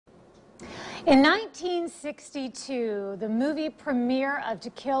In 1962, the movie premiere of To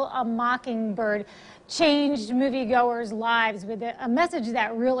Kill a Mockingbird changed moviegoers' lives with a message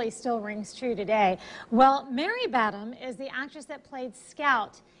that really still rings true today. Well, Mary Badham is the actress that played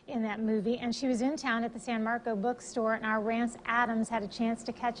Scout in that movie, and she was in town at the San Marco bookstore, and our Rance Adams had a chance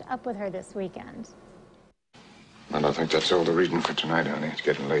to catch up with her this weekend. Well, I think that's all the reading for tonight, honey. It's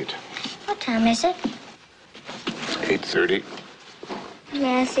getting late. What time is it? It's 8:30.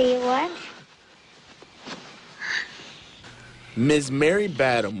 May I see your watch? Ms. Mary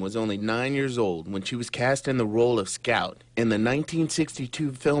Badham was only 9 years old when she was cast in the role of Scout in the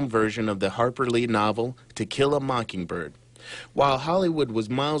 1962 film version of the Harper Lee novel To Kill a Mockingbird. While Hollywood was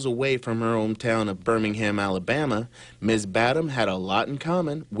miles away from her hometown of Birmingham, Alabama, Ms. Badham had a lot in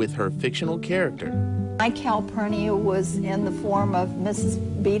common with her fictional character. My Calpurnia was in the form of Mrs.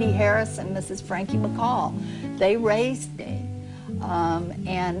 Beattie Harris and Mrs. Frankie McCall. They raised me.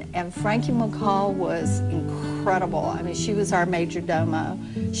 And Frankie McCall was incredible. I mean, she was our major domo.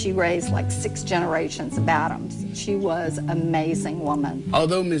 She raised like 6 generations of Badhams. She was an amazing woman.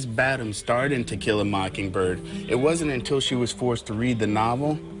 Although Ms. Badham starred in To Kill a Mockingbird, it wasn't until she was forced to read the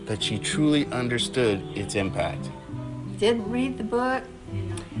novel that she truly understood its impact. Didn't read the book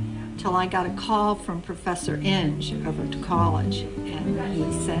till I got a call from Professor Inge over to college, and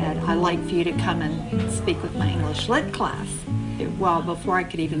he said, "I'd like for you to come and speak with my English Lit class." Well, before I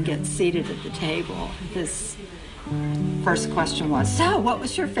could even get seated at the table, his first question was, "So, what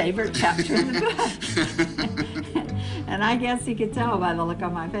was your favorite chapter in the book?" And I guess he could tell by the look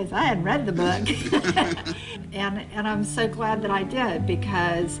on my face, I hadn't read the book. and I'm so glad that I did,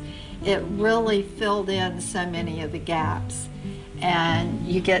 because it really filled in so many of the gaps. And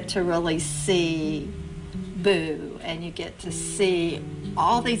you get to really see Boo, and you get to see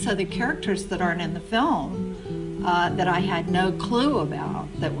all these other characters that aren't in the film that I had no clue about,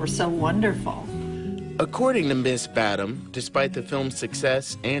 that were so wonderful. According to Miss Badham, despite the film's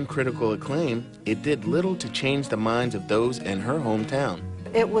success and critical acclaim, it did little to change the minds of those in her hometown.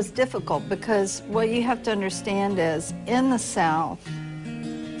 It was difficult because what you have to understand is, in the South,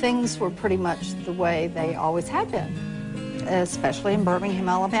 things were pretty much the way they always had been, especially in Birmingham,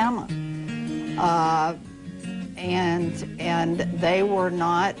 Alabama. And they were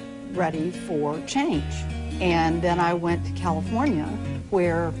not ready for change. And then I went to California,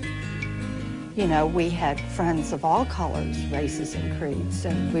 where, you know, we had friends of all colors, races, and creeds,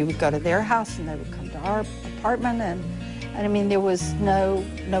 and we would go to their house and they would come to our apartment, and I mean, there was no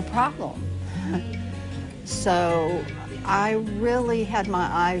problem. So I really had my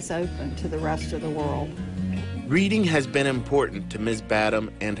eyes open to the rest of the world. Reading has been important to Ms. Badham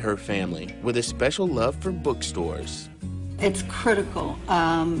and her family, with a special love for bookstores. It's critical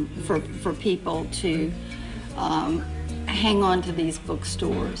for people to hang on to these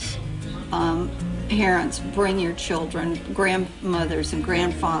bookstores. Parents, bring your children, grandmothers and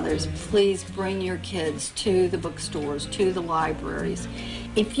grandfathers, please bring your kids to the bookstores, to the libraries.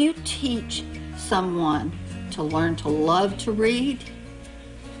 If you teach someone to learn to love to read,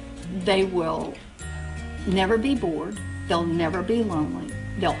 they will never be bored, they'll never be lonely,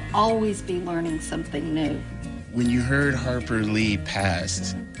 they'll always be learning something new. When you heard Harper Lee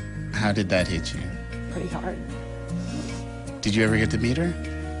passed, how did that hit you? Pretty hard. Did you ever get to meet her?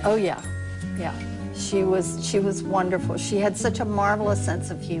 Oh yeah, yeah. She was wonderful. She had such a marvelous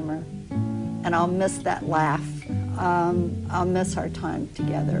sense of humor, and I'll miss that laugh. I'll miss our time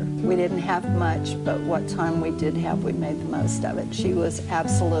together. We didn't have much, but what time we did have, we made the most of it. She was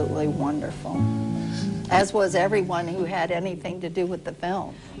absolutely wonderful, as was everyone who had anything to do with the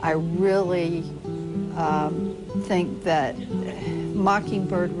film. I really think that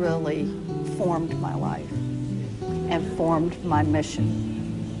Mockingbird really formed my life and formed my mission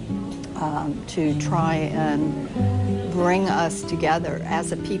to try and bring us together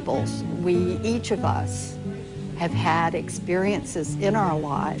as a people. We, each of us, have had experiences in our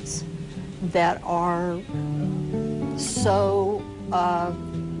lives that are so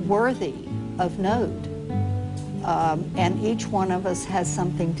worthy of note. And each one of us has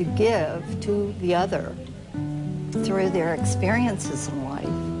something to give to the other through their experiences in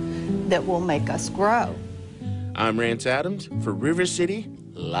life that will make us grow. I'm Rance Adams for River City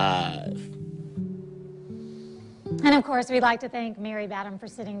Live. And of course, we'd like to thank Mary Badham for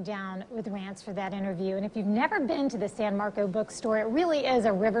sitting down with Rance for that interview. And if you've never been to the San Marco bookstore, it really is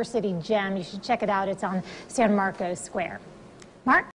a River City gem. You should check it out. It's on San Marco Square. Mark?